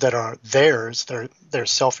 those that are theirs, their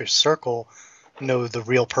selfish circle, know the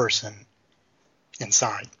real person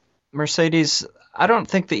inside. Mercedes, I don't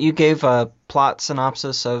think that you gave a plot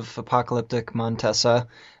synopsis of Apocalyptic Montessa.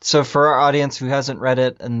 So for our audience who hasn't read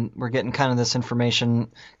it and we're getting kind of this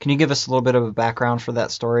information, can you give us a little bit of a background for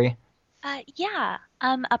that story? Yeah.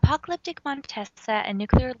 Apocalyptic Montessa and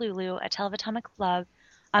Nuclear Lulu, A Tale of Atomic Love.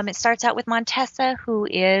 It starts out with Montessa, who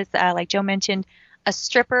is, like Joe mentioned, a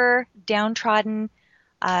stripper, downtrodden,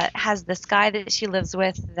 has this guy that she lives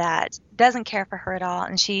with that doesn't care for her at all,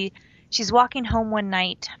 and she's walking home one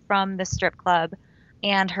night from the strip club,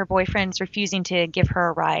 and her boyfriend's refusing to give her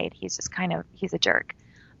a ride. He's a jerk.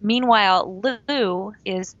 Meanwhile, Lou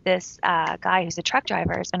is this guy who's a truck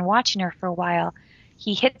driver, has been watching her for a while.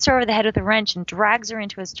 He hits her over the head with a wrench and drags her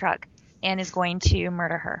into his truck and is going to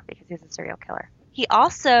murder her because he's a serial killer. He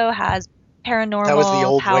also has paranormal powers. That was the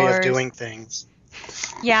old way of doing things.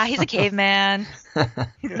 Yeah, he's a caveman.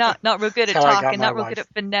 He's not real good at talking, not real good at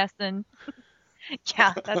finessing.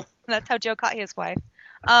 Yeah, that's how Joe caught his wife.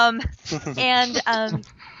 And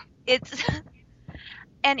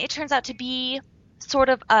it turns out to be sort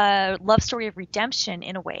of a love story of redemption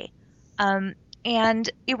in a way. And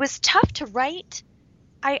it was tough to write.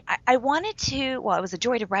 I wanted to, well, it was a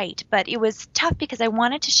joy to write, but it was tough because I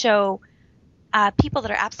wanted to show people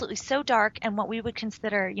that are absolutely so dark and what we would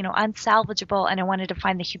consider, unsalvageable, and I wanted to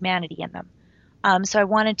find the humanity in them. So I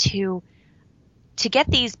wanted to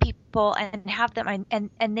get these people and have them,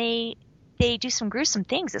 and they do some gruesome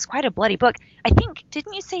things. It's quite a bloody book. I think,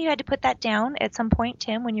 didn't you say you had to put that down at some point,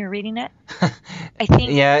 Tim, when you were reading it? I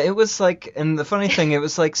think. Yeah, it was like, and the funny thing, it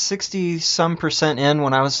was like 60-some% in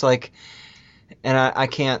when I was like, and I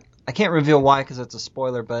can't reveal why because it's a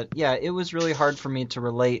spoiler, but yeah, it was really hard for me to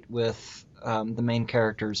relate with the main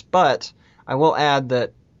characters. But I will add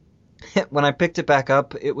that when I picked it back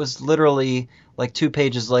up, it was literally like 2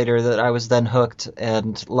 pages later that I was then hooked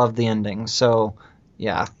and loved the ending. So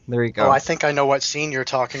yeah, there you go. Oh, I think I know what scene you're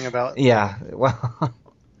talking about. Yeah, well,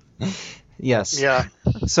 yes. Yeah,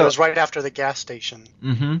 so it was right after the gas station.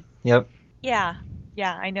 Mm-hmm. Yep. Yeah,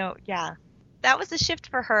 I know. Yeah, that was a shift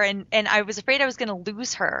for her, and I was afraid I was going to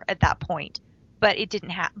lose her at that point, but it didn't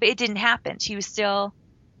happen. But it didn't happen. She was still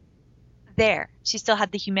there. She still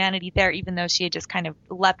had the humanity there, even though she had just kind of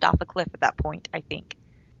leapt off a cliff at that point, I think.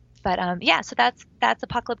 But yeah, so that's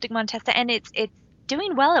Apocalyptic Montessa, and it's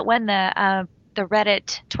doing well. It won the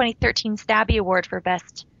Reddit 2013 Stabby Award for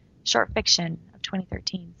Best Short Fiction of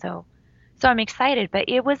 2013. So I'm excited, but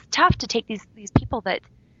it was tough to take these people that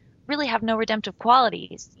really have no redemptive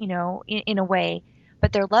qualities, in a way,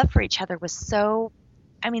 but their love for each other was so,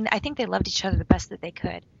 I think they loved each other the best that they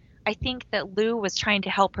could. I think that Lou was trying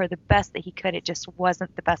to help her the best that he could. It just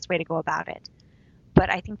wasn't the best way to go about it.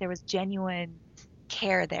 But I think there was genuine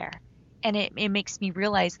care there. And it makes me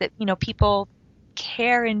realize that, people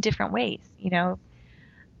care in different ways,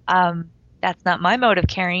 That's not my mode of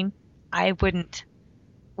caring. I wouldn't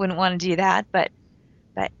want to do that, but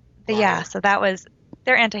yeah, so that was,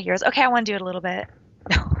 they're anti-heroes. Okay, I want to do it a little bit.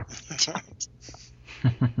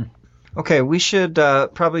 Okay, we should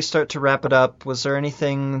probably start to wrap it up. Was there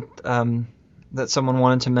anything that someone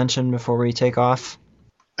wanted to mention before we take off?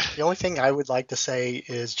 The only thing I would like to say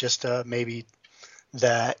is just maybe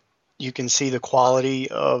that you can see the quality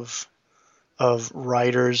of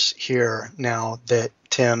writers here now that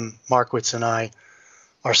Tim Markowitz and I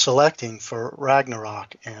are selecting for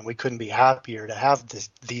Ragnarok, and we couldn't be happier to have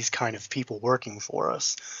these kind of people working for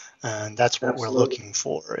us. And that's what Absolutely. We're looking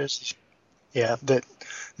for is, that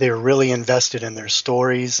they're really invested in their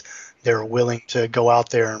stories. They're willing to go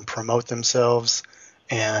out there and promote themselves,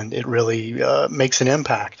 and it really makes an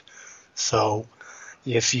impact. So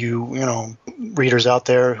if you readers out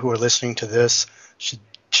there who are listening to this should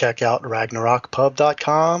check out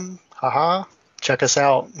RagnarokPub.com. Haha. Check us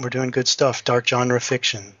out. We're doing good stuff. Dark genre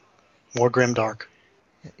fiction. More Grimdark.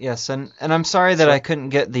 Yes, and I'm sorry that I couldn't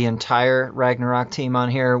get the entire Ragnarok team on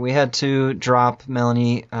here. We had to drop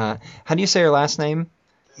Melanie. How do you say her last name?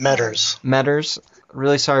 Metters.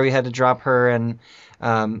 Really sorry we had to drop her, and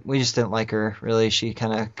we just didn't like her, really. She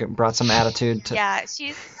kind of brought some attitude to... Yeah,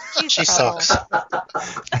 she sucks.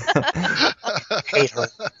 Hate her.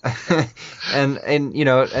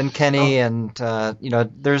 and Kenny and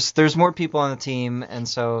there's more people on the team, and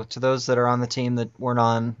so to those that are on the team that weren't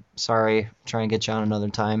on, sorry, try and get you on another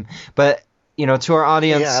time. But to our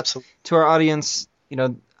audience,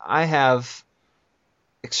 I have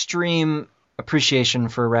extreme appreciation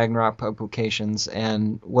for Ragnarok publications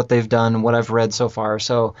and what they've done and what I've read so far.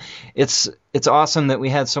 So it's awesome that we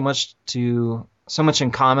had so much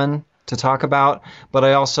in common to talk about, but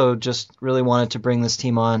I also just really wanted to bring this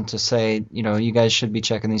team on to say, you guys should be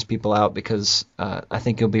checking these people out because I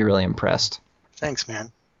think you'll be really impressed. Thanks,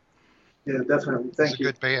 man. Yeah, definitely. Thank you.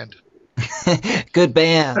 Good band. Good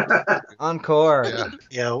band. Encore.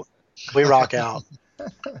 Yeah, we rock out.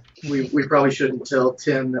 We probably shouldn't tell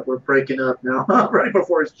Tim that we're breaking up now, right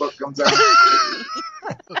before his book comes out.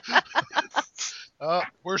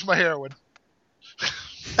 Where's my heroin?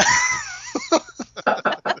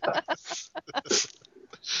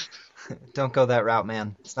 Don't go that route,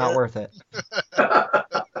 man. It's not worth it.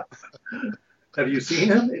 Have you seen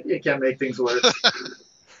him? It can make things worse.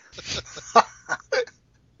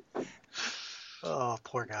 Oh,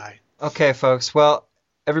 poor guy. Okay, folks. Well,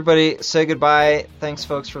 everybody say goodbye. Thanks,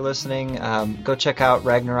 folks, for listening. Go check out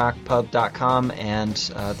ragnarokpub.com, and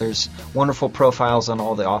there's wonderful profiles on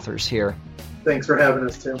all the authors here. Thanks for having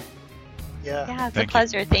us, Tim. Yeah, it's a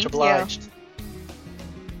pleasure. Thank you. Obliged.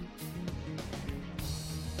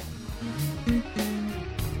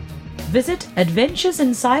 Visit Adventures in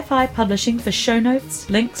Sci-Fi Publishing for show notes,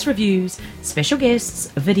 links, reviews, special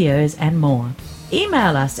guests, videos, and more.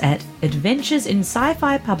 Email us at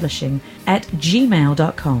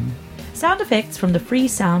adventuresinscifipublishing@gmail.com. Sound effects from the Free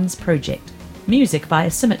Sounds Project. Music by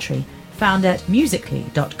Asymmetry, found at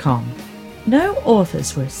musically.com. No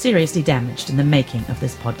authors were seriously damaged in the making of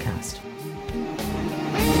this podcast.